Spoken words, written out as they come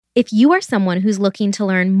If you are someone who's looking to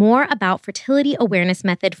learn more about fertility awareness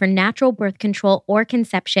method for natural birth control or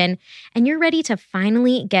conception, and you're ready to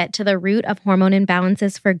finally get to the root of hormone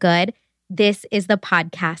imbalances for good, this is the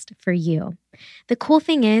podcast for you. The cool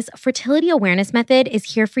thing is, Fertility Awareness Method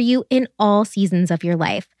is here for you in all seasons of your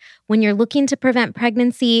life. When you're looking to prevent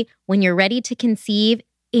pregnancy, when you're ready to conceive,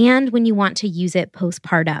 and when you want to use it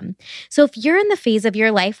postpartum. So if you're in the phase of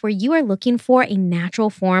your life where you are looking for a natural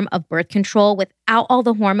form of birth control without all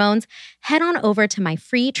the hormones, head on over to my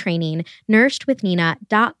free training,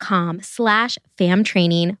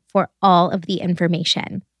 nourishedwithnina.com/famtraining for all of the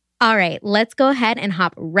information. All right, let's go ahead and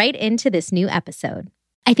hop right into this new episode.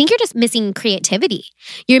 I think you're just missing creativity.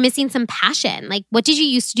 You're missing some passion. Like, what did you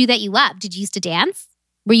used to do that you loved? Did you used to dance?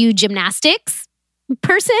 Were you gymnastics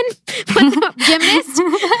person? Gymnast?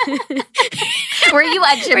 Were you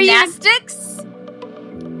a gymnastics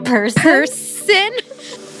person?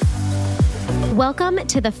 Welcome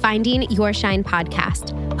to the Finding Your Shine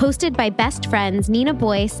podcast, hosted by best friends Nina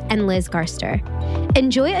Boyce and Liz Garster.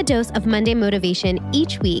 Enjoy a dose of Monday motivation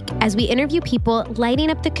each week as we interview people lighting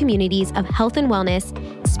up the communities of health and wellness,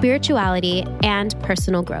 spirituality, and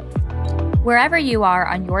personal growth. Wherever you are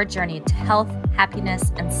on your journey to health,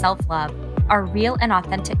 happiness, and self-love, our real and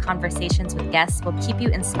authentic conversations with guests will keep you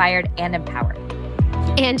inspired and empowered.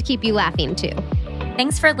 And keep you laughing too.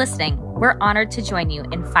 Thanks for listening. We're honored to join you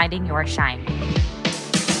in finding your shine.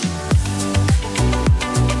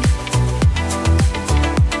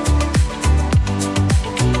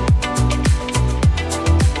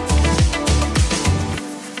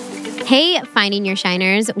 Hey, Finding Your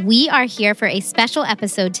Shiners. We are here for a special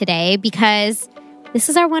episode today because this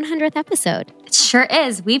is our 100th episode. It sure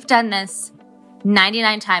is. We've done this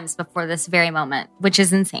 99 times before this very moment, which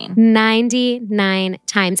is insane. 99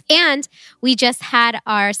 times. And we just had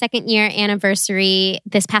our second year anniversary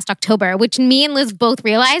this past October, which me and Liz both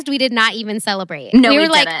realized we did not even celebrate. No, we were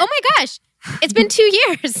like, didn't. oh my gosh, it's been 2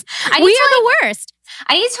 years. We are the worst.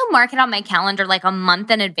 I need to mark it on my calendar like a month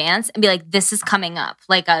in advance and be like, this is coming up,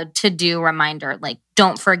 like a to-do reminder. Like,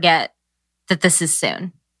 don't forget that this is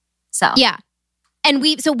soon. So yeah. And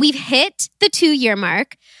we've hit the 2-year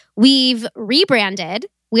mark. We've rebranded.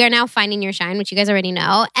 We are now Finding Your Shine, which you guys already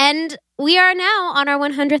know. And we are now on our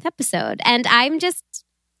 100th episode. And I don't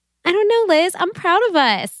know, Liz, I'm proud of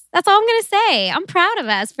us. That's all I'm going to say. I'm proud of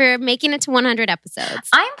us for making it to 100 episodes.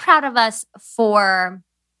 I'm proud of us for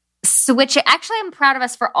switching. Actually, I'm proud of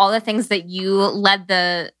us for all the things that you led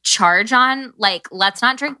the charge on. Like, let's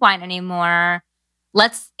not drink wine anymore.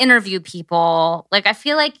 Let's interview people. Like, I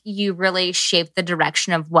feel like you really shaped the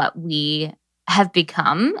direction of what we have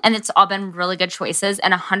become. And it's all been really good choices.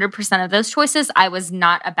 And 100% of those choices I was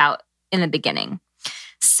not about in the beginning.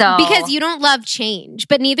 So because you don't love change,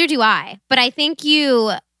 but neither do I. But I think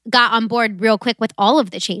you got on board real quick with all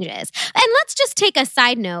of the changes. And let's just take a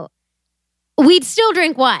side note. We'd still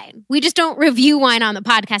drink wine. We just don't review wine on the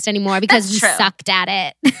podcast anymore because we sucked at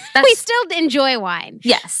it. We still enjoy wine.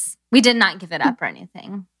 Yes. We did not give it up or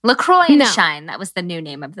anything. LaCroix and Shine, that was the new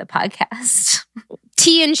name of the podcast.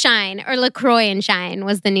 Tea and Shine, or LaCroix and Shine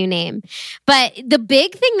was the new name. But the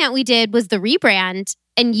big thing that we did was the rebrand.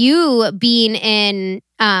 And you being in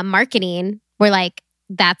marketing, we're like,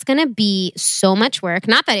 that's going to be so much work.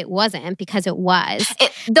 Not that it wasn't, because it was.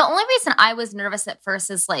 The only reason I was nervous at first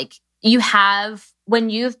is like, when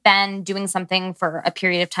you've been doing something for a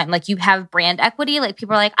period of time, like you have brand equity, like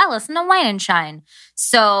people are like, I listen to Wine and Shine.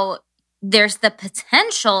 So there's the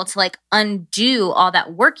potential to like undo all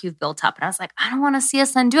that work you've built up. And I was like, I don't want to see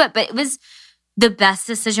us undo it. But it was the best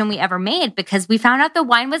decision we ever made because we found out the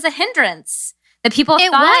wine was a hindrance. That people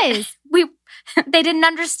thought they didn't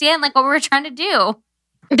understand like what we were trying to do.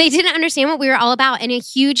 They didn't understand what we were all about. And a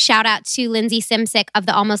huge shout out to Lindsay Simsick of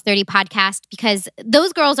the Almost 30 podcast, because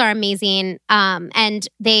those girls are amazing. And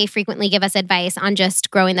they frequently give us advice on just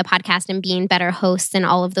growing the podcast and being better hosts and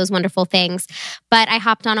all of those wonderful things. But I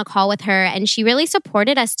hopped on a call with her and she really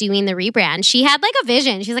supported us doing the rebrand. She had like a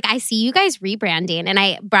vision. She's like, I see you guys rebranding. And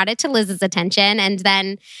I brought it to Liz's attention. And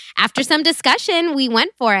then after some discussion, we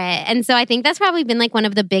went for it. And so I think that's probably been like one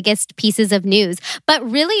of the biggest pieces of news. But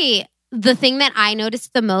really, the thing that I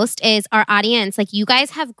noticed the most is our audience. Like, you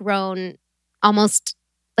guys have grown almost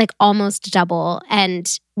double.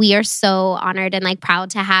 And we are so honored and like proud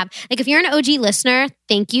to have, like, if you're an OG listener,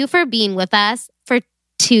 thank you for being with us for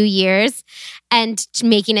 2 years and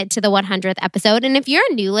making it to the 100th episode. And if you're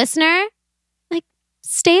a new listener, like,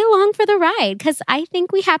 stay along for the ride, because I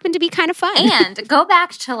think we happen to be kind of fun. And go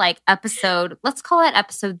back to like let's call it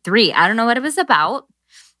episode 3. I don't know what it was about.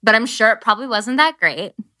 but I'm sure it probably wasn't that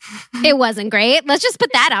great. It wasn't great. Let's just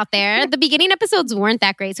put that out there. The beginning episodes weren't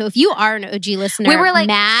that great. So if you are an OG listener, we were like,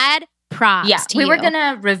 mad props to we you. were going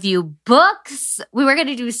to review books. We were going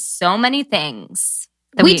to do so many things.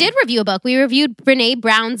 We did review a book. We reviewed Brene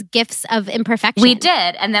Brown's Gifts of Imperfection. We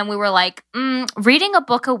did. And then we were like, reading a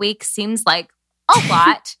book a week seems like a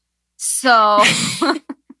lot. So...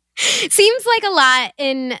 Seems like a lot.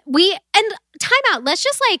 And time out. Let's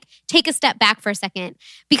just like take a step back for a second,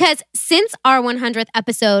 because since our 100th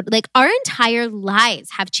episode, like our entire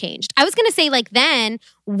lives have changed. I was going to say like then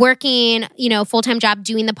working, full-time job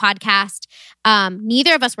doing the podcast.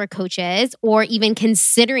 Neither of us were coaches or even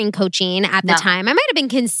considering coaching at the time. I might have been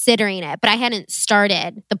considering it, but I hadn't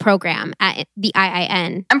started the program at the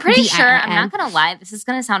IIN. I'm pretty sure, I'm not going to lie, this is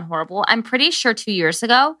going to sound horrible. I'm pretty sure 2 years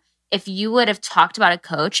ago, if you would have talked about a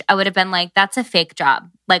coach, I would have been like, that's a fake job.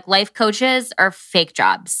 Like life coaches are fake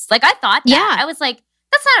jobs. Like I thought that. Yeah. I was like,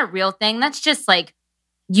 that's not a real thing. That's just like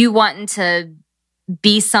you wanting to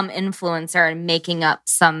be some influencer and making up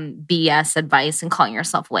some BS advice and calling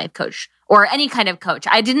yourself a life coach or any kind of coach.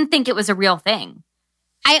 I didn't think it was a real thing.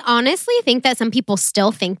 I honestly think that some people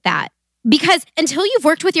still think that, because until you've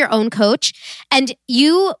worked with your own coach, and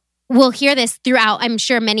you will hear this throughout, I'm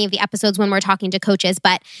sure, many of the episodes when we're talking to coaches,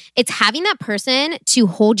 but it's having that person to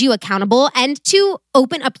hold you accountable and to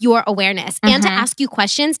open up your awareness and to ask you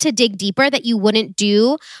questions to dig deeper that you wouldn't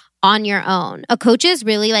do on your own. A coach is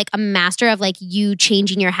really like a master of like you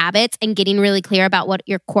changing your habits and getting really clear about what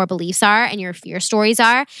your core beliefs are and your fear stories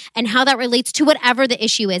are and how that relates to whatever the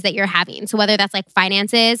issue is that you're having. So whether that's like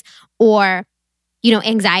finances or,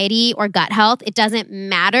 anxiety or gut health, it doesn't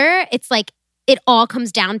matter. It's like, it all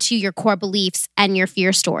comes down to your core beliefs and your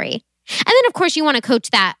fear story. And then, of course, you want a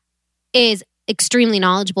coach that is extremely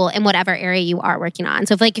knowledgeable in whatever area you are working on.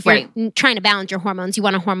 So if you're trying to balance your hormones, you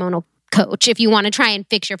want a hormonal coach. If you want to try and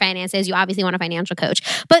fix your finances, you obviously want a financial coach.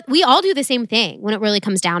 But we all do the same thing when it really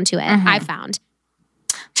comes down to it, I've found.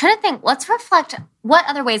 I'm trying to think, let's reflect. What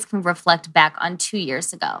other ways can we reflect back on 2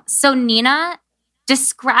 years ago? So Nina,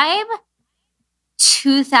 describe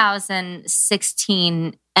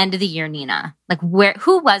 2016 end of the year Nina. Like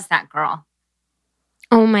who was that girl?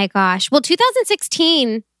 Oh my gosh. Well,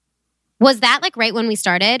 2016, was that like right when we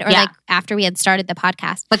started or like after we had started the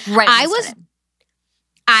podcast? Like right when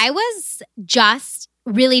I was just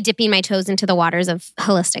really dipping my toes into the waters of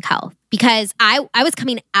holistic health, because I was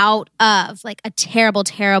coming out of like a terrible,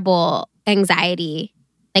 terrible anxiety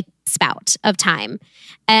like spout of time.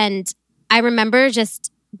 And I remember just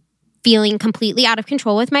feeling completely out of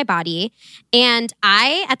control with my body. And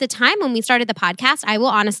at the time when we started the podcast, I will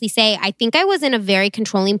honestly say, I think I was in a very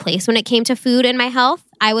controlling place when it came to food and my health.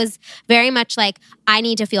 I was very much like, I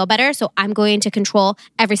need to feel better, so I'm going to control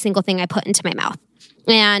every single thing I put into my mouth.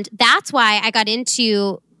 And that's why I got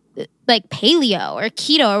into like paleo or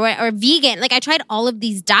keto or vegan. Like I tried all of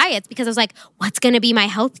these diets because I was like, what's going to be my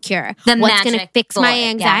health cure? What's going to fix my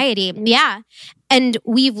anxiety? Yeah. And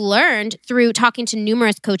we've learned through talking to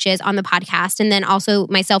numerous coaches on the podcast, and then also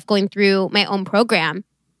myself going through my own program,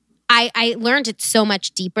 I learned it's so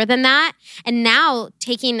much deeper than that. And now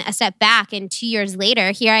taking a step back, and 2 years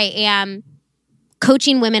later, here I am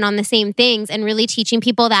coaching women on the same things and really teaching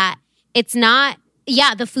people that it's not,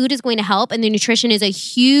 the food is going to help, and the nutrition is a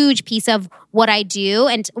huge piece of what I do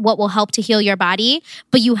and what will help to heal your body.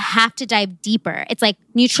 But you have to dive deeper. It's like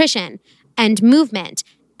nutrition and movement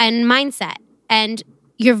and mindset and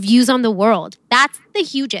your views on the world. That's the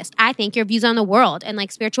hugest, I think, your views on the world and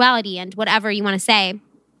like spirituality and whatever you want to say,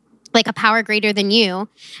 like a power greater than you.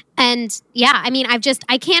 And I mean, I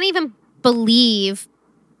can't even believe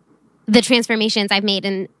the transformations I've made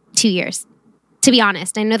in 2 years, to be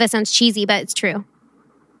honest. I know that sounds cheesy, but it's true.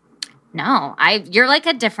 No, you're like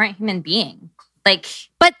a different human being. Like,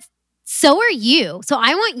 but so are you. So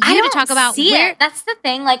I want you to talk about it. That's the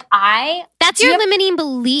thing. Like that's your limiting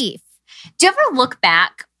belief. Do you ever look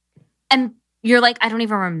back and you're like, I don't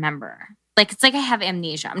even remember? Like, it's like I have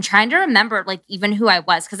amnesia. I'm trying to remember like even who I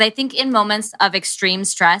was. Because I think in moments of extreme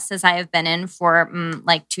stress, as I have been in for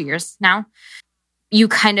like 2 years now,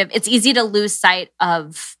 it's easy to lose sight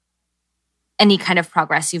of any kind of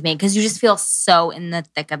progress you've made because you just feel so in the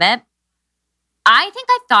thick of it. I think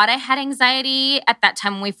I thought I had anxiety at that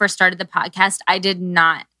time when we first started the podcast. I did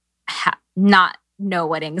not know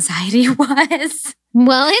what anxiety was.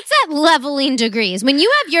 Well, it's at leveling degrees. When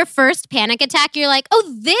you have your first panic attack, you're like,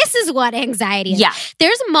 oh, this is what anxiety is. Yeah.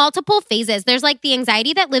 There's multiple phases. There's like the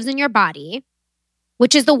anxiety that lives in your body,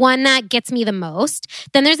 which is the one that gets me the most.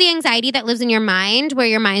 Then there's the anxiety that lives in your mind, where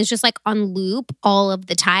your mind's just like on loop all of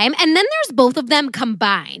the time. And then there's both of them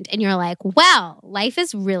combined. And you're like, well, life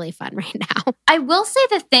is really fun right now. I will say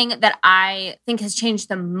the thing that I think has changed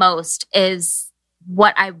the most is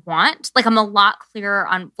what I want. Like, I'm a lot clearer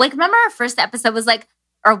on, like, remember our first episode was like,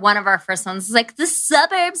 or one of our first ones was like, the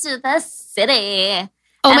suburbs or the city.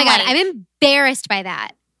 Oh my God, I'm embarrassed by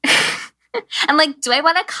that. I'm like, do I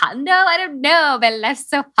want a condo? I don't know, but life's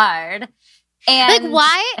so hard. And like,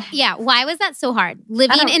 why was that so hard?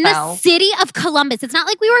 Living in the city of Columbus. It's not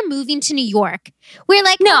like we were moving to New York. We're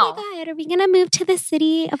like, oh my God, are we going to move to the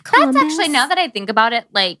city of Columbus? That's actually, now that I think about it,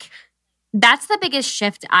 like, that's the biggest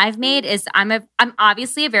shift I've made is I'm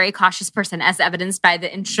obviously a very cautious person, as evidenced by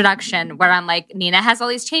the introduction, where I'm like, Nina has all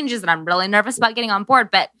these changes and I'm really nervous about getting on board.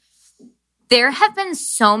 But there have been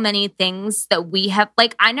so many things that we have,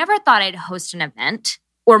 like, I never thought I'd host an event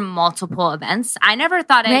or multiple events. I never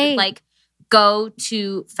thought I'd like go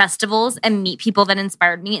to festivals and meet people that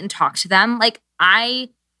inspired me and talk to them. Like, I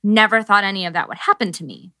never thought any of that would happen to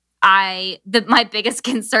me. My biggest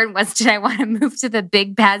concern was, did I want to move to the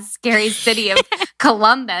big, bad, scary city of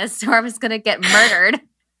Columbus where I was going to get murdered?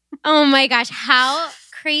 Oh my gosh, how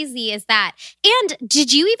crazy is that? And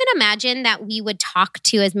did you even imagine that we would talk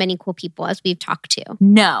to as many cool people as we've talked to?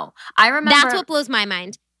 No. I remember. That's what blows my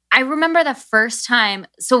mind. I remember the first time,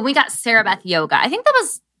 so we got Sarah Beth Yoga. I think that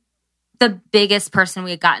was the biggest person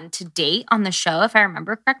we had gotten to date on the show, if I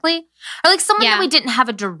remember correctly. Or like someone that we didn't have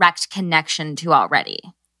a direct connection to already.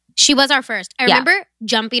 She was our first. I remember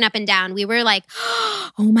jumping up and down. We were like,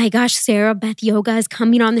 oh my gosh, Sarah Beth Yoga is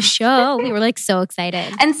coming on the show. We were like so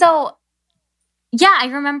excited. And so, yeah, I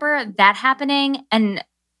remember that happening. And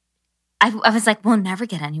I was like, we'll never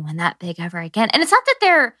get anyone that big ever again. And it's not that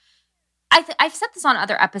they're, I've said this on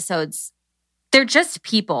other episodes, they're just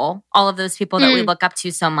people, all of those people that we look up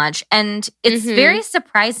to so much. And it's very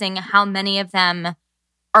surprising how many of them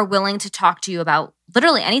are willing to talk to you about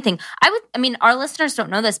literally anything. I mean, our listeners don't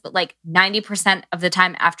know this, but like 90% of the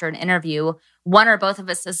time after an interview, one or both of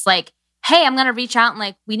us is like, hey, I'm going to reach out and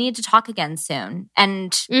like, we need to talk again soon.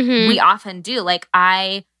 And we often do. Like,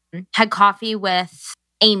 I had coffee with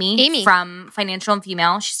Amy from Financial and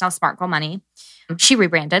Female. She's now Smart Girl Money. She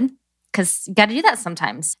rebranded because you got to do that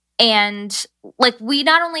sometimes. And like, we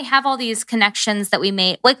not only have all these connections that we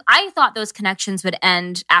made, like, I thought those connections would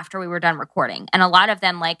end after we were done recording. And a lot of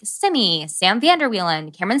them, like Simi, Sam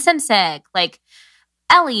Vanderwielen, Cameron Simsick, like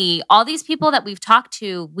Ellie, all these people that we've talked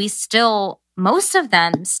to, most of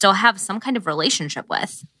them still have some kind of relationship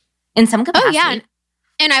with in some capacity. Oh, yeah.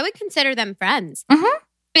 And I would consider them friends.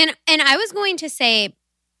 And I was going to say,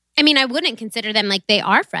 I mean, I wouldn't consider them like they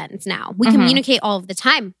are friends now. We communicate all of the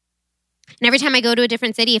time. And every time I go to a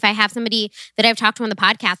different city, if I have somebody that I've talked to on the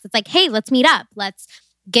podcast, it's like, hey, let's meet up. Let's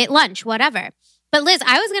get lunch, whatever. But Liz,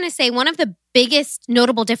 I was going to say one of the biggest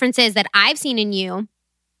notable differences that I've seen in you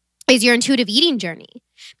is your intuitive eating journey.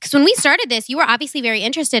 Because when we started this, you were obviously very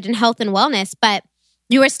interested in health and wellness, but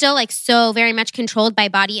you were still like so very much controlled by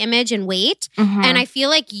body image and weight. And I feel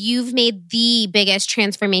like you've made the biggest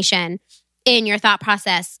transformation in your thought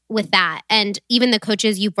process with that. And even the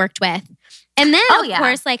coaches you've worked with. And then, of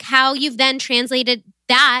course, like how you've then translated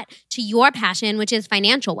that to your passion, which is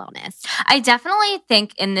financial wellness. I definitely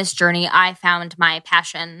think in this journey, I found my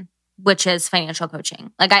passion, which is financial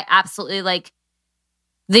coaching. Like, I absolutely, like,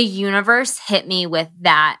 the universe hit me with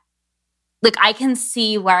that. Like, I can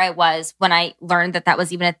see where I was when I learned that that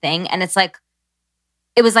was even a thing. And it's like,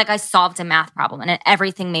 it was like I solved a math problem and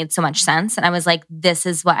everything made so much sense. And I was like, this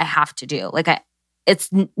is what I have to do. Like, it's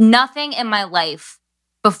nothing in my life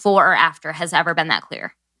before or after has ever been that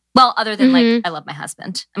clear. Well, other than like, I love my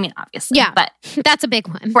husband. I mean, obviously. Yeah, but that's a big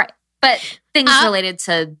one. Right. But things related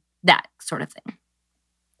to that sort of thing.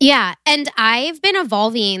 Yeah. And I've been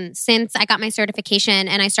evolving since I got my certification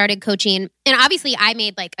and I started coaching. And obviously I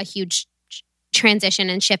made like a huge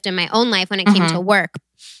transition and shift in my own life when it came to work.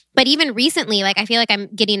 But even recently, like, I feel like I'm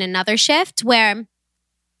getting another shift where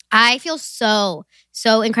I feel so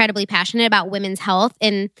incredibly passionate about women's health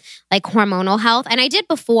and like hormonal health. And I did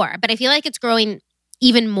before, but I feel like it's growing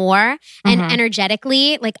even more. And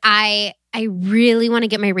energetically, like I really want to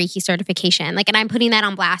get my Reiki certification. Like, and I'm putting that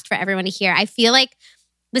on blast for everyone to hear. I feel like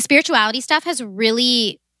the spirituality stuff has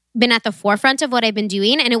really been at the forefront of what I've been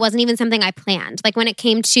doing. And it wasn't even something I planned. Like, when it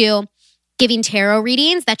came to giving tarot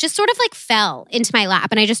readings, that just sort of like fell into my lap.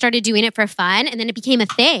 And I just started doing it for fun. And then it became a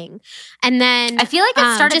thing. And then I feel like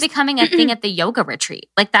it started becoming a thing at the yoga retreat.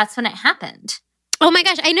 Like, that's when it happened. Oh my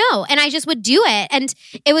gosh, I know. And I just would do it. And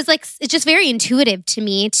it was like, it's just very intuitive to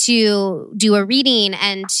me to do a reading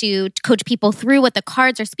and to coach people through what the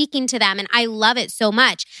cards are speaking to them. And I love it so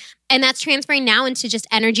much. And that's transferring now into just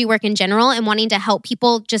energy work in general and wanting to help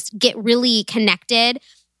people just get really connected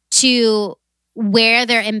to where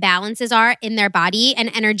their imbalances are in their body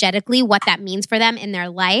and energetically what that means for them in their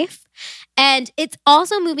life. And it's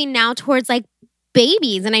also moving now towards like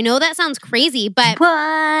babies. And I know that sounds crazy, but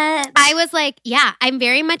What? I was like, yeah, I'm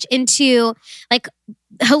very much into like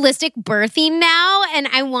holistic birthing now. And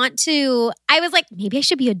I was like, maybe I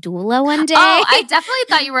should be a doula one day. Oh, I definitely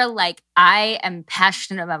thought you were like, I am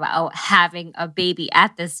passionate about having a baby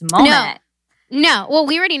at this moment. No. Well,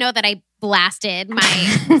 we already know that I blasted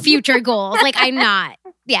my future goals. Like I'm not.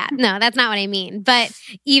 Yeah, no, that's not what I mean. But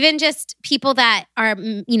even just people that are,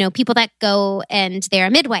 people that go and they're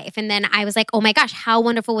a midwife. And then I was like, oh my gosh, how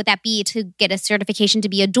wonderful would that be to get a certification to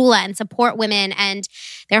be a doula and support women and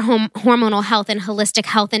their hormonal health and holistic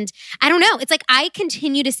health. And I don't know. It's like I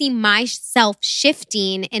continue to see myself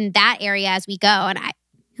shifting in that area as we go. And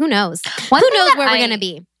who knows? Who knows where we're going to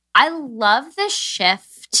be? I love the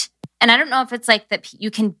shift. And I don't know if it's like that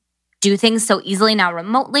you can do things so easily now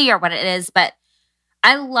remotely or what it is, but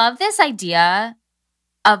I love this idea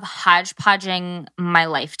of hodgepodging my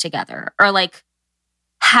life together or like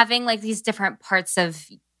having like these different parts of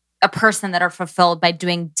a person that are fulfilled by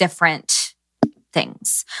doing different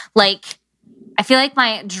things. Like, I feel like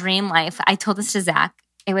my dream life, I told this to Zach,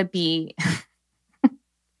 it would be,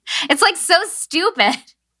 it's like so stupid.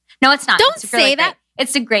 No, it's not. Don't it's really say that. Great.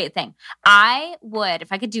 It's a great thing. I would,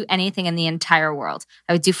 if I could do anything in the entire world,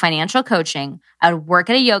 I would do financial coaching. I would work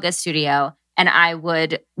at a yoga studio. And I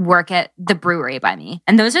would work at the brewery by me.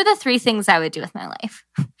 And those are the three things I would do with my life.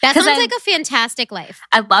 That sounds like a fantastic life.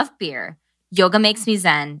 I love beer. Yoga makes me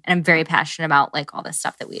zen. And I'm very passionate about like all this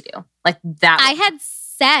stuff that we do. Like that. I had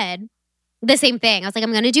said the same thing. I was like,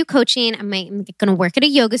 I'm going to do coaching. I'm going to work at a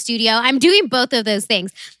yoga studio. I'm doing both of those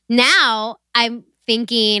things. Now I'm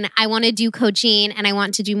thinking I want to do coaching and I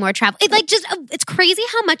want to do more travel. It's crazy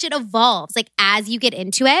how much it evolves like as you get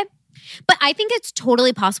into it. But I think it's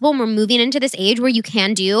totally possible. And we're moving into this age where you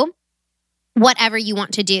can do whatever you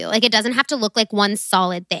want to do. Like it doesn't have to look like one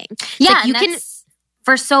solid thing. Yeah, like you can.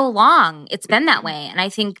 For so long, it's been that way. And I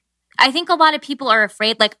think a lot of people are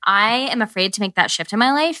afraid. Like I am afraid to make that shift in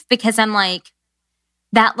my life because I'm like,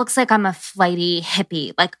 that looks like I'm a flighty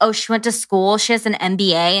hippie. Like, oh, she went to school. She has an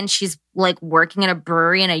MBA and she's like working in a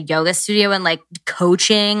brewery and a yoga studio and like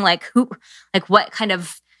coaching. Like what kind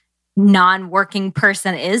of non-working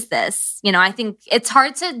person is this? I think it's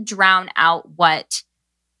hard to drown out what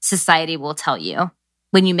society will tell you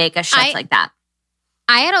when you make a shift like that.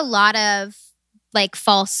 I had a lot of like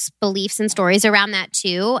false beliefs and stories around that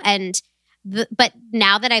too. But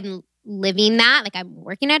now that I'm living that, like I'm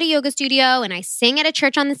working at a yoga studio and I sing at a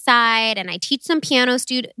church on the side and I teach some piano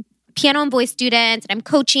and voice students and I'm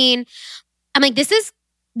coaching. I'm like, this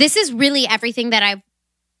is really everything that I've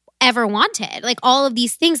ever wanted, like all of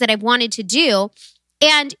these things that I've wanted to do.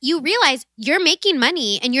 And you realize you're making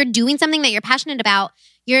money and you're doing something that you're passionate about.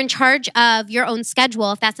 You're in charge of your own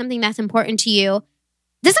schedule. If that's something that's important to you,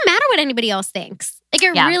 doesn't matter what anybody else thinks. Like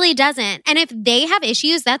it really doesn't. And if they have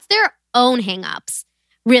issues, that's their own hangups,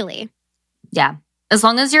 really. Yeah. As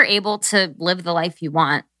long as you're able to live the life you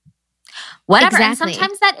want. Whatever. Exactly. And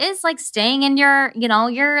sometimes that is like staying in you're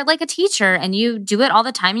like a teacher and you do it all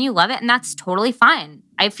the time and you love it and that's totally fine.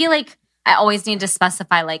 I feel like I always need to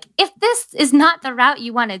specify like, if this is not the route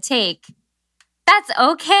you want to take, that's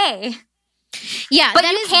okay. Yeah, but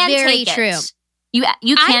that you is can very take true. it.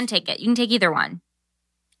 You can take it. You can take either one.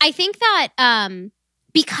 I think that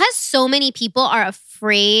because so many people are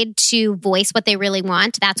afraid to voice what they really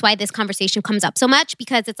want, that's why this conversation comes up so much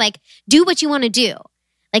because it's like, do what you want to do.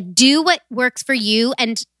 Like, do what works for you.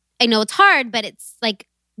 And I know it's hard, but it's like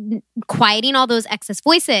quieting all those excess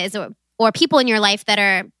voices or people in your life that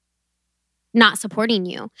are not supporting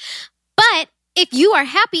you. But if you are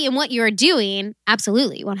happy in what you're doing,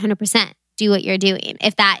 absolutely, 100%. Do what you're doing.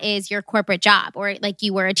 If that is your corporate job or like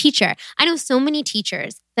you were a teacher. I know so many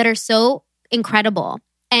teachers that are so incredible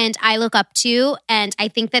and I look up to, and I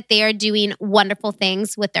think that they are doing wonderful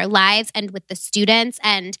things with their lives and with the students.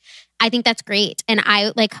 And I think that's great. And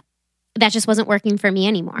that just wasn't working for me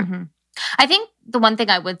anymore. Mm-hmm. I think the one thing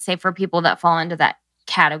I would say for people that fall into that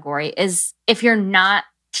category is if you're not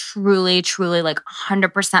truly like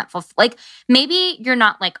 100% fulfilled, like maybe you're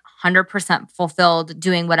not like 100% fulfilled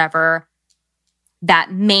doing whatever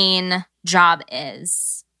that main job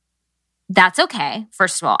is, that's okay.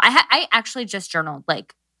 First of all, I actually just journaled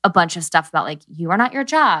like a bunch of stuff about like, you are not your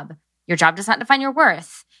job. Your job does not define your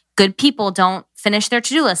worth. good people don't finish their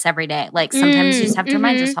to-do list every day. Like sometimes you just have to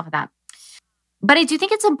remind yourself of that. But I do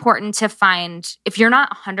think it's important to find, if you're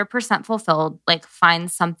not 100% fulfilled, like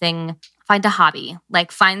find a hobby,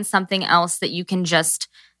 like find something else that you can just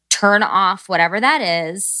turn off whatever that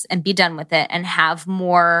is and be done with it and have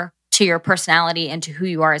more to your personality and to who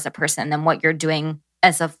you are as a person than what you're doing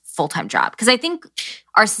as a full-time job. Because I think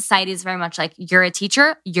our society is very much like, you're a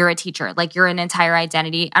teacher. Like you're an entire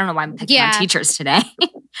identity. I don't know why I'm picking on teachers today.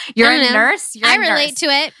 You're a nurse. I relate to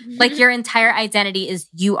it. Like your entire identity is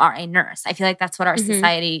you are a nurse. I feel like that's what our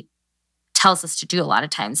society tells us to do a lot of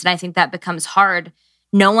times. And I think that becomes hard.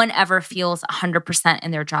 No one ever feels 100%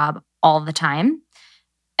 in their job all the time.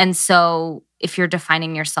 And so if you're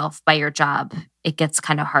defining yourself by your job, it gets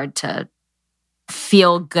kind of hard to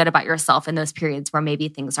feel good about yourself in those periods where maybe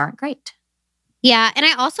things aren't great. Yeah. And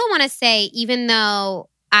I also want to say, even though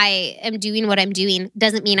I am doing what I'm doing,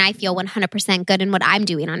 doesn't mean I feel 100% good in what I'm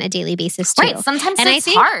doing on a daily basis too. Right. Sometimes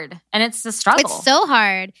it's hard and it's a struggle. It's so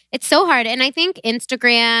hard. And I think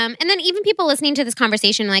Instagram, and then even people listening to this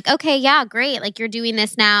conversation, like, okay, yeah, great. Like you're doing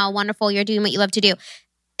this now. Wonderful. You're doing what you love to do.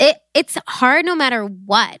 It's hard no matter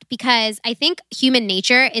what, because I think human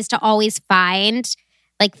nature is to always find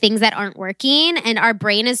like things that aren't working, and our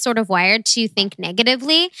brain is sort of wired to think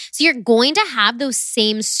negatively. So you're going to have those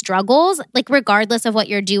same struggles, like regardless of what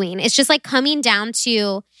you're doing. It's just like coming down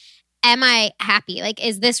to, am I happy? Like,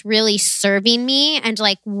 is this really serving me and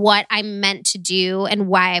like what I'm meant to do and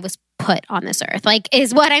why I was put on this earth? Like,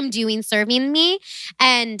 is what I'm doing serving me?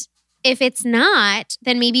 And if it's not,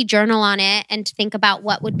 then maybe journal on it and think about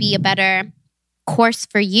what would be a better course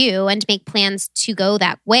for you and make plans to go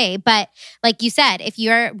that way. But like you said, if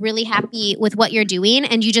you're really happy with what you're doing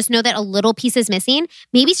and you just know that a little piece is missing,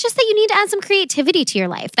 maybe it's just that you need to add some creativity to your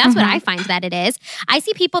life. That's what I find that it is. I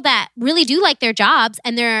see people that really do like their jobs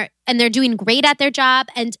and they're doing great at their job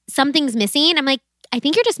and something's missing. I'm like, I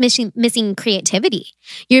think you're just missing creativity.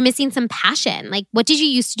 You're missing some passion. Like, what did you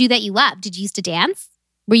used to do that you loved? Did you used to dance?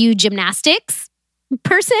 Were you gymnastics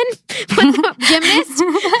person? Gymnast?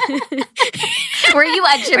 Were you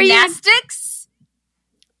a gymnastics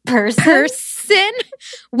person?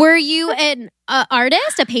 Were you an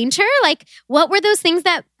artist, a painter? Like, what were those things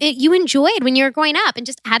that you enjoyed when you were growing up? And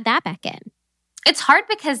just add that back in. It's hard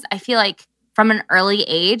because I feel like from an early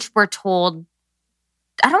age, we're told,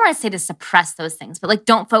 I don't want to say to suppress those things, but like,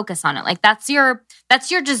 don't focus on it. Like that's your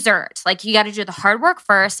dessert. Like you got to do the hard work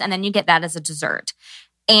first and then you get that as a dessert.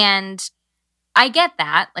 And I get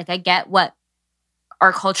that. Like I get what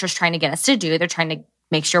our culture is trying to get us to do. They're trying to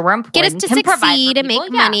make sure we're employed, get us to succeed and make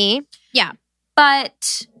money. Yeah.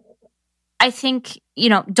 But I think,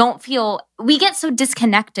 we get so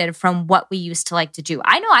disconnected from what we used to like to do.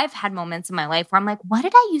 I know I've had moments in my life where I'm like, what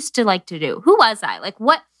did I used to like to do? Who was I? Like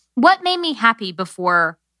what made me happy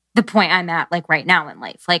before the point I'm at like right now in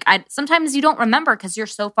life? Like sometimes you don't remember because you're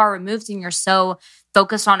so far removed and you're so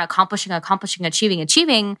focused on accomplishing,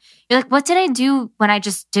 achieving. You're like, what did I do when I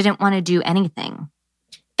just didn't want to do anything?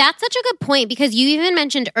 That's such a good point because you even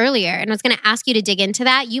mentioned earlier, and I was going to ask you to dig into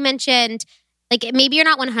that. You mentioned like maybe you're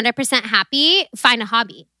not 100% happy, find a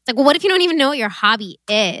hobby. It's like, well, what if you don't even know what your hobby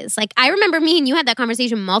is? Like I remember me and you had that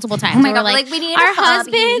conversation multiple times. Oh my God, like we need our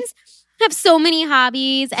husbands have so many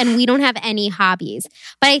hobbies and we don't have any hobbies.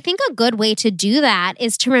 But I think a good way to do that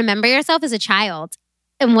is to remember yourself as a child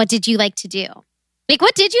and what did you like to do? Like,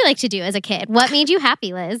 what did you like to do as a kid? What made you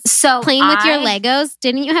happy, Liz? So playing with your Legos?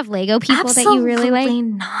 Didn't you have Lego people that you really liked?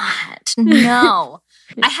 Absolutely not. No.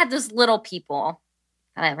 I had those little people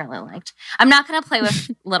that I really liked. I'm not going to play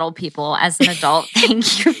with little people as an adult.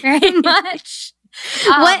 Thank you very much.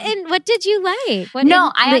 What did you like?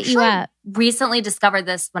 I actually recently discovered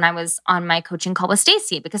this when I was on my coaching call with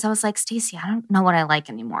Stacey because I was like, Stacey, I don't know what I like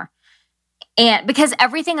anymore. And because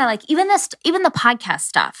everything I like, even the podcast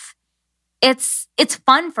stuff, it's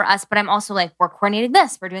fun for us, but I'm also like, we're coordinating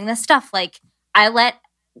this, we're doing this stuff. Like I let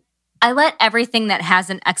everything that has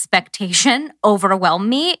an expectation overwhelm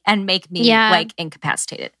me and make me like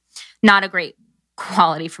incapacitated. Not a great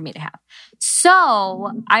quality for me to have.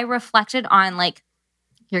 So I reflected on like,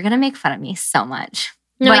 you're going to make fun of me so much.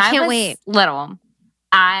 No, when I can't wait. Little,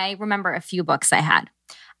 I remember a few books I had.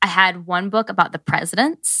 I had one book about the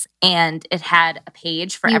presidents and it had a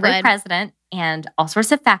page for every president and all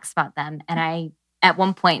sorts of facts about them. And I, at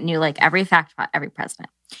one point, knew like every fact about every president.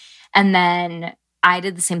 And then I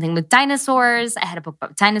did the same thing with dinosaurs. I had a book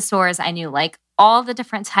about dinosaurs. I knew like all the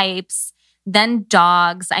different types. Then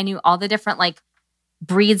dogs. I knew all the different like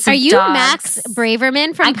breeds of Are you dogs. Max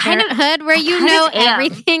Braverman from Parenthood, where you know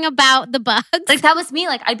everything about the bugs? Like that was me.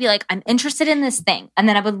 Like I'd be like, I'm interested in this thing. And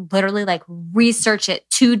then I would literally like research it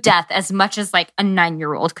to death as much as like a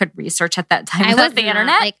 9-year-old could research at that time without the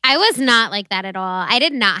internet. I was not like that at all. I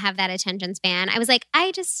did not have that attention span. I was like,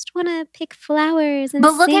 I just want to pick flowers and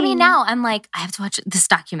But look sing. at me now. I'm like, I have to watch this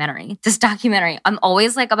documentary. I'm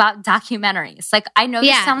always like about documentaries. Like I know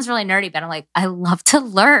this sounds really nerdy, but I'm like, I love to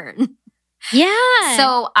learn. Yeah.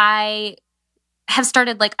 So I have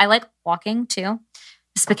started I like walking too,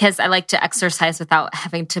 just because I like to exercise without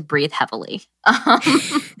having to breathe heavily.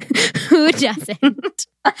 Who doesn't?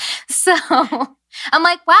 So I'm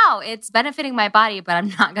like, wow, it's benefiting my body, but I'm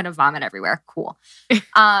not going to vomit everywhere. Cool.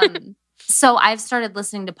 So I've started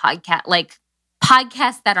listening to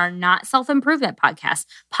podcasts that are not self-improvement podcasts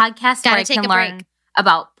where I can learn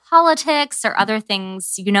about politics or other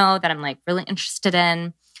things, that I'm like really interested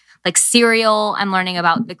in. Like Serial, I'm learning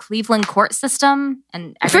about the Cleveland court system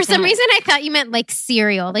and everything. For some reason, I thought you meant like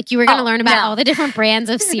cereal. Like you were going to learn about all the different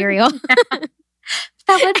brands of cereal. That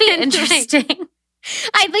would be interesting.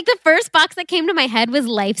 The first box that came to my head was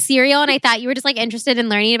Life Cereal, and I thought you were just like interested in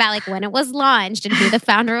learning about like when it was launched and who the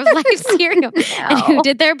founder of Life Cereal and who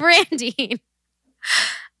did their branding.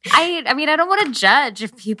 I mean, I don't want to judge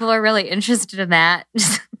if people are really interested in that.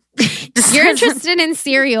 You're interested in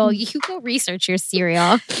cereal. You go research your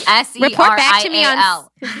cereal. SERIAL.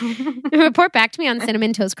 Report back to me on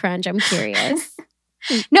Cinnamon Toast Crunch. I'm curious.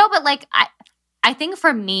 No, but I think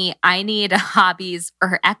for me, I need hobbies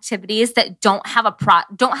or activities that don't have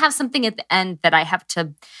don't have something at the end that I have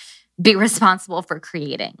to be responsible for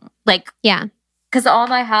creating. Because all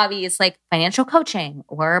my hobbies, like financial coaching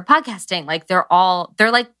or podcasting,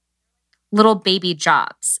 they're like little baby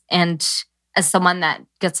jobs. And as someone that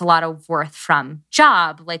gets a lot of worth from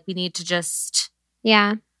job, we need to just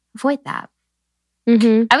avoid that.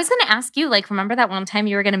 Mm-hmm. I was going to ask you, remember that one time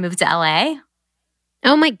you were going to move to LA?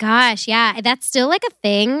 Oh my gosh, yeah. That's still like a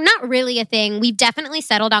thing. Not really a thing. We've definitely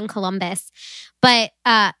settled on Columbus. But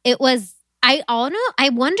it was, I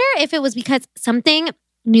wonder if it was because something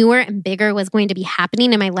newer and bigger was going to be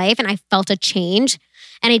happening in my life and I felt a change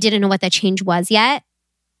and I didn't know what that change was yet.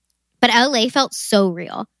 But LA felt so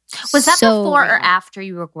real. Was that before or after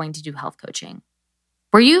you were going to do health coaching?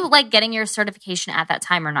 Were you getting your certification at that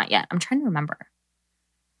time or not yet? I'm trying to remember.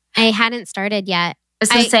 I hadn't started yet. I was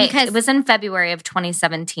going to say, it was in February of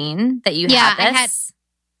 2017 that you had this.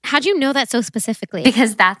 How'd you know that so specifically?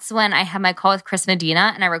 Because that's when I had my call with Chris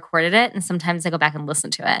Medina and I recorded it. And sometimes I go back and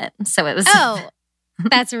listen to it. So it was... Oh,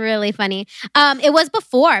 that's really funny. It was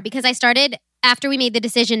before because I started... After we made the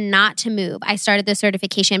decision not to move, I started the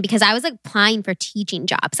certification because I was applying for teaching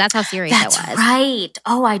jobs. That's how serious I was. That's right.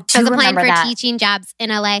 Oh, I do remember that. I was applying for teaching jobs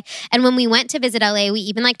in LA. And when we went to visit LA, we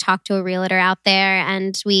even talked to a realtor out there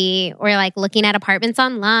and we were looking at apartments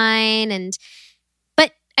online.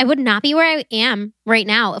 But I would not be where I am right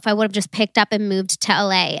now if I would have just picked up and moved to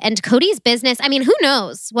LA. And Cody's business, I mean, who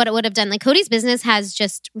knows what it would have done? Cody's business has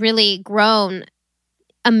just really grown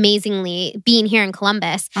amazingly being here in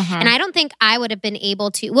Columbus. Uh-huh. And I don't think I would have been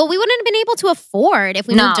able to, we wouldn't have been able to afford if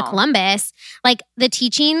we moved to Columbus. The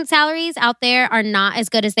teaching salaries out there are not as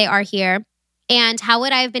good as they are here. And how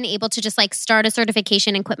would I have been able to just start a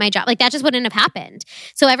certification and quit my job? That just wouldn't have happened.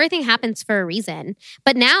 So everything happens for a reason.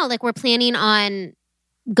 But now we're planning on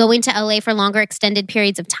going to LA for longer extended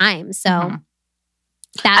periods of time. So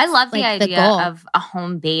that's I love the idea of a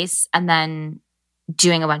home base and then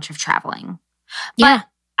doing a bunch of traveling. Yeah. But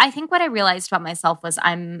I think what I realized about myself was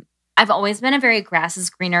I've always been a very grass is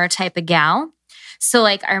greener type of gal. So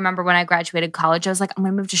I remember when I graduated college, I was like, I'm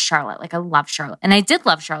going to move to Charlotte. I love Charlotte. And I did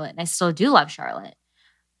love Charlotte and I still do love Charlotte.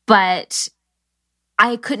 But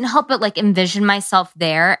I couldn't help but envision myself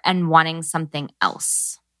there and wanting something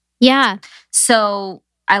else. Yeah. So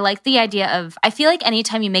I like the idea of, I feel like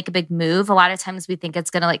anytime you make a big move, a lot of times we think it's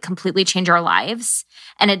going to completely change our lives.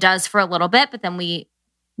 And it does for a little bit, but then we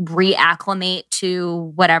reacclimate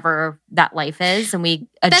to whatever that life is and we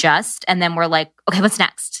adjust and then we're like, okay, what's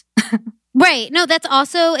next? Right. No, that's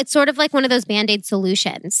also, it's sort of like one of those Band-Aid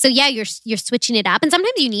solutions. So yeah, you're switching it up and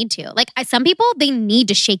sometimes you need to. Some people, they need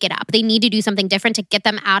to shake it up. They need to do something different to get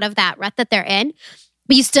them out of that rut that they're in.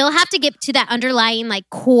 But you still have to get to that underlying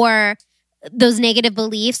core, those negative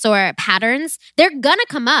beliefs or patterns. They're gonna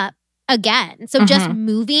come up again. So just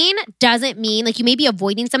moving doesn't mean you may be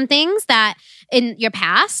avoiding some things that in your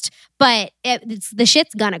past, but the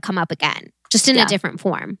shit's gonna come up again, just in a different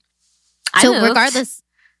form. So regardless,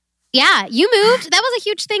 yeah, you moved. That was a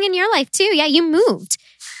huge thing in your life too. Yeah, you moved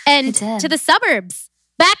and to the suburbs.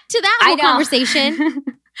 Back to that whole conversation.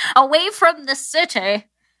 Away from the city.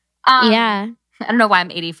 Yeah. I don't know why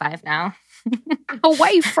I'm 85 now.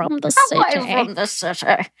 Away from the city. Away from the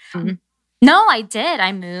city. No, I did.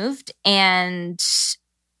 I moved, and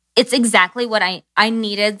it's exactly what I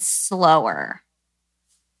needed. Slower.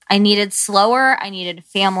 I needed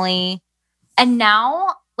family. And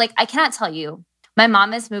now, like, I cannot tell you, my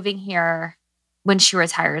mom is moving here when she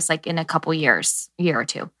retires, like in a couple years, a year or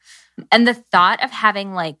two. And the thought of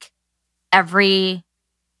having like every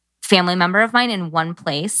family member of mine in one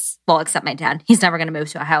place, well, except my dad, he's never going to move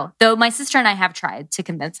to Ohio. Though my sister and I have tried to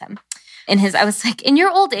convince him. I was like, in your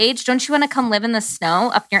old age, don't you want to come live in the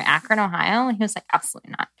snow up near Akron, Ohio? And he was like,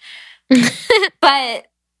 absolutely not. But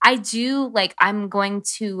I do, like, I'm going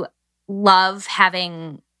to love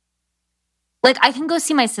having, like, I can go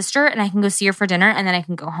see my sister and I can go see her for dinner and then I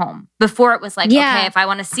can go home. Before it was like, okay, if I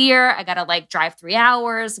want to see her, I got to like drive 3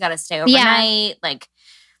 hours, got to stay overnight. Yeah. Like,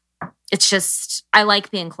 it's just, I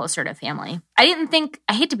like being closer to family. I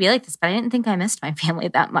hate to be like this, but I didn't think I missed my family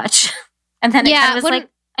that much. And then it kind of was like,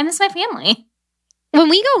 I miss my family. When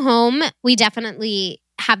we go home, we definitely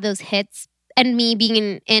have those hits. And me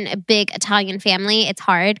being in a big Italian family, it's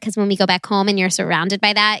hard because when we go back home and you're surrounded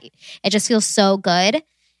by that, it just feels so good.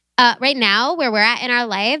 Right now, where we're at in our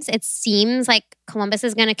lives, it seems like Columbus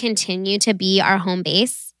is going to continue to be our home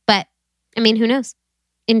base. But, I mean, who knows?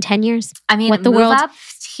 In 10 years. I mean, what the world up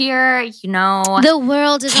here, you know. The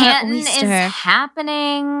world is Canton our oyster. Is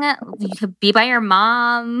happening. You could be by your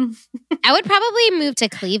mom. I would probably move to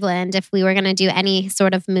Cleveland if we were going to do any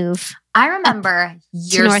sort of move. I remember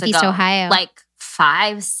years Northeast ago, Ohio. Like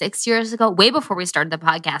 5-6 years ago, way before we started the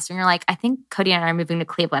podcast, when you're like, I think Cody and I are moving to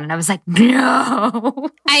Cleveland. And I was like, no.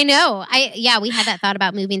 I know. We had that thought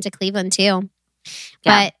about moving to Cleveland too.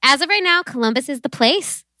 Yeah. But as of right now, Columbus is the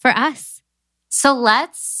place for us. So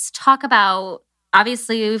let's talk about,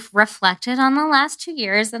 obviously we've reflected on the last 2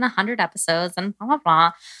 years and 100 episodes and blah, blah,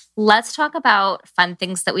 blah. Let's talk about fun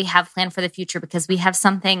things that we have planned for the future because we have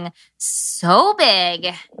something so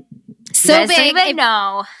big. So big. Don't even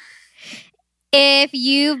know. If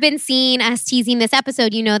you've been seeing us teasing this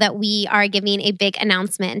episode, you know that we are giving a big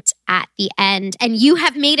announcement at the end. And you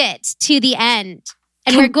have made it to the end.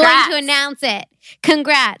 And Congrats. We're going to announce it.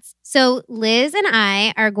 Congrats. So Liz and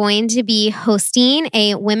I are going to be hosting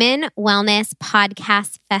a Women Wellness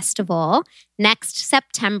Podcast Festival next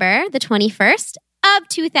September, the 21st of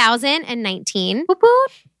 2019. Boop,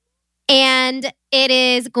 boop. And it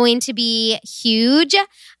is going to be huge.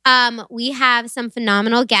 We have some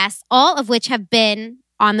phenomenal guests, all of which have been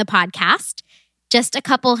on the podcast. Just a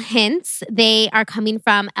couple hints. They are coming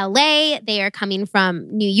from LA. They are coming from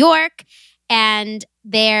New York. And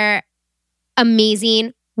they're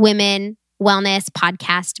amazing women wellness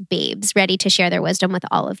podcast babes ready to share their wisdom with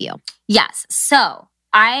all of you. Yes. So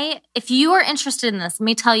if you are interested in this, let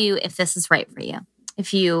me tell you if this is right for you.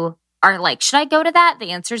 If you are like, should I go to that? The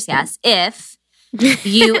answer is yes. If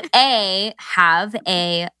you have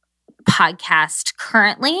a podcast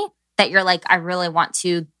currently that you're like, I really want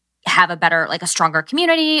to have a better, like a stronger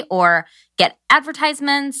community or get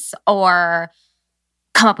advertisements or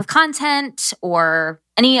come up with content or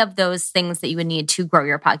any of those things that you would need to grow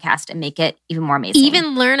your podcast and make it even more amazing.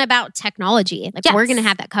 Even learn about technology. Like We're going to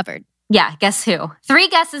have that covered. Yeah. Guess who? 3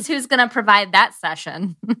 guesses who's going to provide that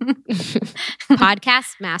session.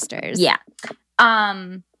 Podcast masters. Yeah.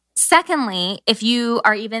 Secondly, if you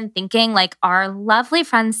are even thinking like our lovely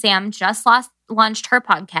friend Sam just launched her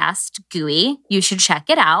podcast, Gooey, you should check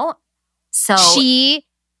it out. So she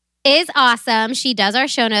is awesome. She does our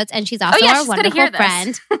show notes and she's also our wonderful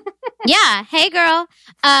friend. Yeah. Hey, girl.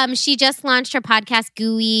 She just launched her podcast,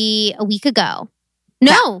 Gooey, a week ago.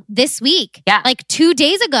 No, this week. Yeah. Like 2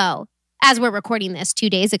 days ago, as we're recording this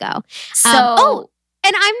 2 days ago. So,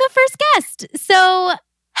 and I'm the first guest. So,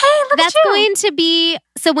 hey, look that's at you. going to be,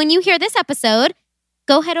 so when you hear this episode,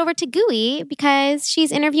 go head over to Gooey because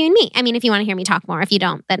she's interviewing me. I mean, if you want to hear me talk more, if you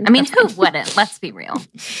don't, then I mean, who wouldn't? Let's be real.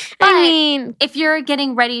 I mean, if you're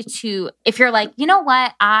getting ready if you're like, you know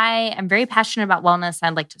what, I am very passionate about wellness.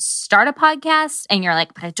 I'd like to start a podcast and you're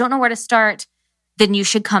like, but I don't know where to start. Then you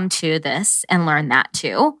should come to this and learn that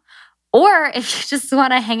too. Or if you just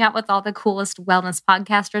want to hang out with all the coolest wellness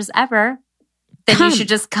podcasters ever, then you should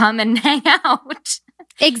just come and hang out.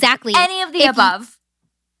 Exactly. Any of the above.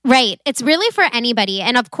 Right. It's really for anybody.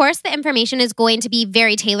 And of course, the information is going to be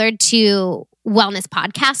very tailored to wellness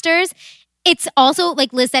podcasters. It's also,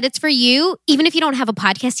 like Liz said, it's for you, even if you don't have a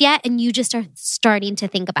podcast yet and you just are starting to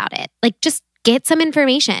think about it. Like, just get some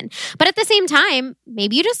information. But at the same time,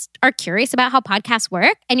 maybe you just are curious about how podcasts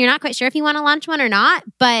work and you're not quite sure if you want to launch one or not.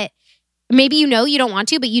 But maybe you don't want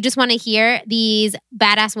to, but you just want to hear these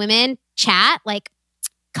badass women chat. Like,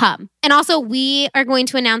 come. And also we are going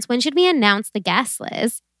to announce, when should we announce the guests,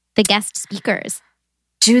 Liz? The guest speakers.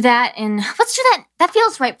 Let's do that. That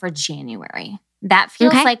feels right for January. That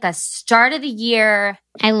feels like the start of the year.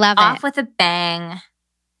 I love it. Off with a bang.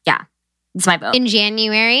 Yeah, it's my vote. In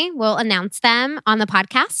January, we'll announce them on the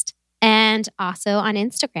podcast and also on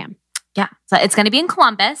Instagram. Yeah, so it's going to be in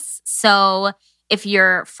Columbus. So if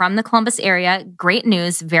you're from the Columbus area, great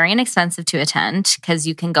news, very inexpensive to attend because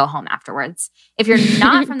you can go home afterwards. If you're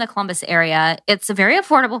not from the Columbus area, it's a very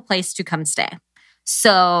affordable place to come stay.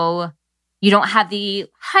 So you don't have the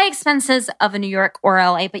high expenses of a New York or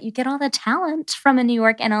LA, but you get all the talent from a New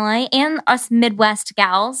York and LA and us Midwest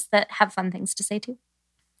gals that have fun things to say too.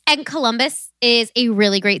 And Columbus is a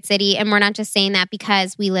really great city. And we're not just saying that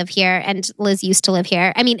because we live here and Liz used to live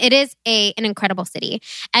here. I mean, it is an incredible city.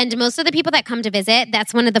 And most of the people that come to visit,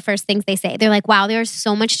 that's one of the first things they say. They're like, wow, there's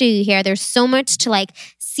so much to do here. There's so much to like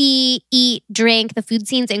see, eat, drink. The food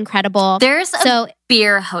scene's incredible. There's a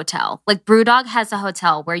beer hotel. Like BrewDog has a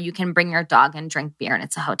hotel where you can bring your dog and drink beer and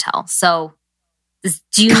it's a hotel. So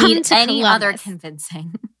do you need any Columbus. other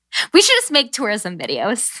convincing? We should just make tourism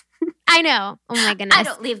videos. I know. Oh my goodness. I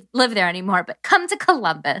don't live there anymore, but come to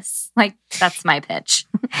Columbus. Like, that's my pitch.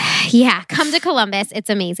 Yeah, come to Columbus.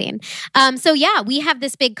 It's amazing. So yeah, we have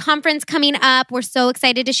this big conference coming up. We're so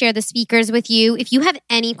excited to share the speakers with you. If you have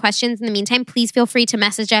any questions in the meantime, please feel free to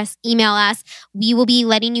message us, email us. We will be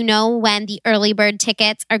letting you know when the early bird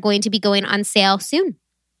tickets are going to be going on sale soon.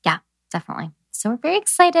 Yeah, definitely. So we're very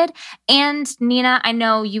excited. And Nina, I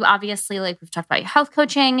know you obviously, like we've talked about your health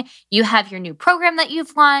coaching. You have your new program that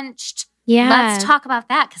you've launched. Yeah. Let's talk about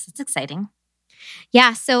that because it's exciting.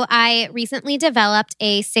 Yeah, so I recently developed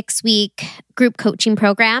a 6-week group coaching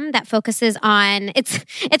program that focuses on,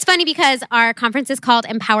 it's funny because our conference is called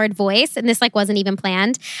Empowered Voice, and this like wasn't even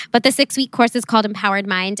planned, but the 6-week course is called Empowered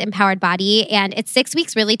Mind, Empowered Body, and it's 6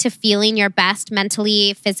 weeks really to feeling your best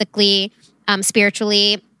mentally, physically,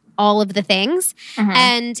 spiritually, all of the things. Mm-hmm.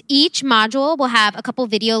 And each module will have a couple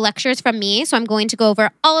video lectures from me. So I'm going to go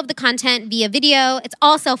over all of the content via video. It's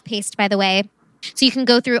all self-paced, by the way. So you can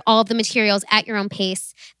go through all of the materials at your own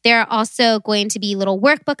pace. There are also going to be little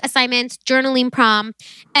workbook assignments, journaling prompt,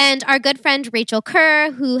 and our good friend Rachel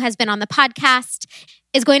Kerr, who has been on the podcast,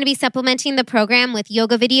 is going to be supplementing the program with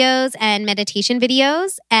yoga videos and meditation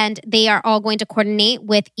videos, and they are all going to coordinate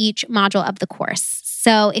with each module of the course.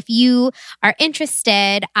 So if you are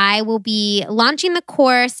interested, I will be launching the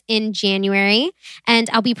course in January, and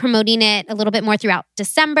I'll be promoting it a little bit more throughout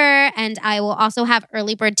December, and I will also have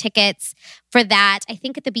early bird tickets for that. I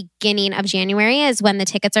think at the beginning of January is when the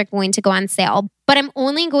tickets are going to go on sale, but I'm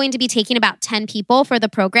only going to be taking about 10 people for the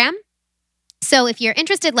program. So if you're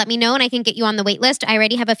interested, let me know and I can get you on the wait list. I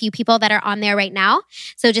already have a few people that are on there right now.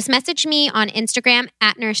 So just message me on Instagram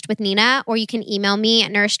at nourishedwithnina, or you can email me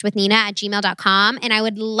at nourishedwithnina@gmail.com. And I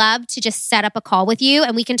would love to just set up a call with you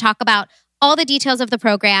and we can talk about all the details of the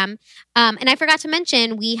program. And I forgot to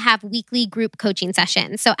mention, we have weekly group coaching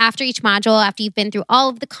sessions. So after each module, after you've been through all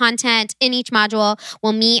of the content in each module,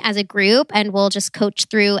 we'll meet as a group and we'll just coach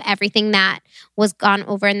through everything that was gone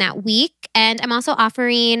over in that week. And I'm also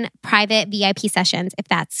offering private VIP sessions if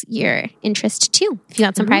that's your interest too, if you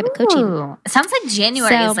want some private coaching. It sounds like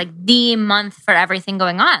January is like the month for everything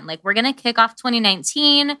going on. Like we're going to kick off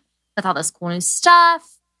 2019 with all this cool new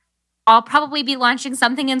stuff. I'll probably be launching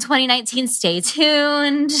something in 2019. Stay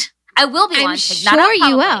tuned. I will be launching. I'm sure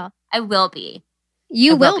you will. I will be.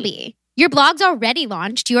 You will be. Your blog's already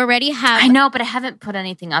launched. You already have. I know, but I haven't put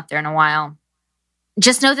anything up there in a while.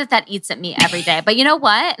 Just know that eats at me every day. But you know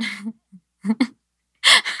what?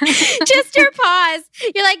 Just your pause.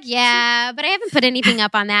 You're like, yeah, but I haven't put anything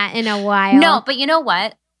up on that in a while. No, but you know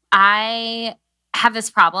what? I have this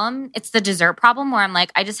problem. It's the dessert problem where I'm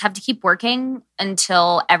like, I just have to keep working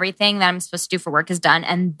until everything that I'm supposed to do for work is done.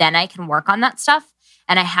 And then I can work on that stuff.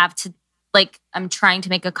 And I have to, like, I'm trying to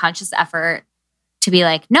make a conscious effort to be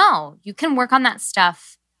like, no, you can work on that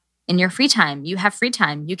stuff in your free time. You have free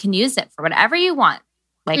time. You can use it for whatever you want,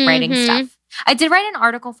 like writing stuff. I did write an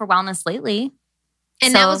article for Wellness Lately.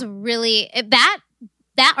 And that was really,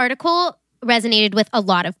 that article resonated with a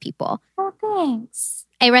lot of people. Oh, thanks.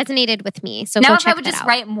 It resonated with me. So now go if check I would just out.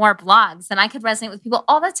 write more blogs, then I could resonate with people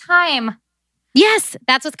all the time. Yes,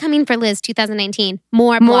 that's what's coming for Liz 2019.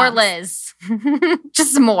 More blogs. Liz.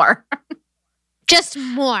 Just more. Just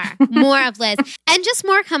more of Liz. And just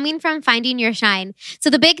more coming from Finding Your Shine.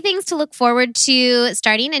 So the big things to look forward to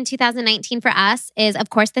starting in 2019 for us is,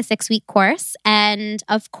 of course, the 6-week course and,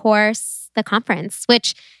 of course, the conference,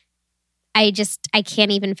 which I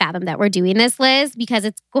can't even fathom that we're doing this, Liz, because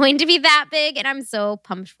it's going to be that big and I'm so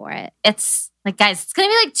pumped for it. It's like, guys, it's going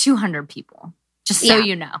to be like 200 people. Just so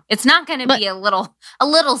you know. It's not going to be a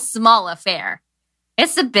little small affair.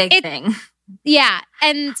 It's a big thing. Yeah.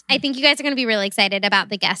 And I think you guys are going to be really excited about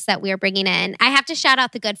the guests that we are bringing in. I have to shout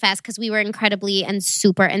out the Good Fest because we were incredibly and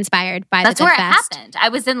super inspired by the Good Fest. That's where it happened. I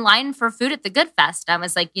was in line for food at the Good Fest. I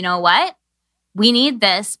was like, you know what? We need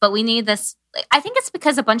this, but we need this. I think it's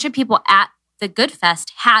because a bunch of people at the Good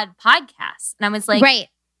Fest had podcasts. And I was like, right.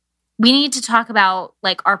 We need to talk about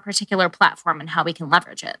like our particular platform and how we can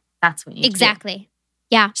leverage it. That's what we need exactly. to do.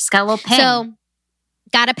 Yeah. Just got a little ping. So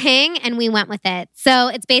got a ping and we went with it. So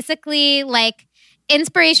it's basically like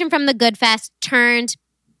inspiration from the Good Fest turned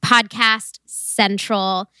podcast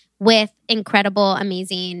central with incredible,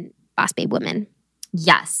 amazing boss babe women.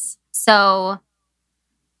 Yes. So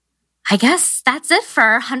I guess that's it for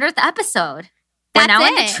our 100th episode. We're now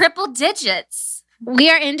in the triple digits.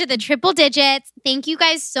 We are into the triple digits. Thank you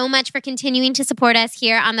guys so much for continuing to support us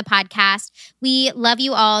here on the podcast. We love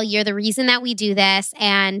you all. You're the reason that we do this.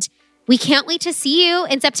 And we can't wait to see you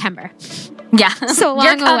in September. Yeah. So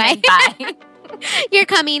long away. Bye. You're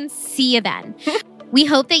coming. See you then. We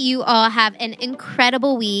hope that you all have an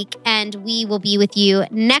incredible week. And we will be with you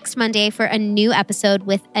next Monday for a new episode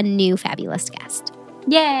with a new fabulous guest.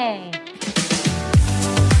 Yay.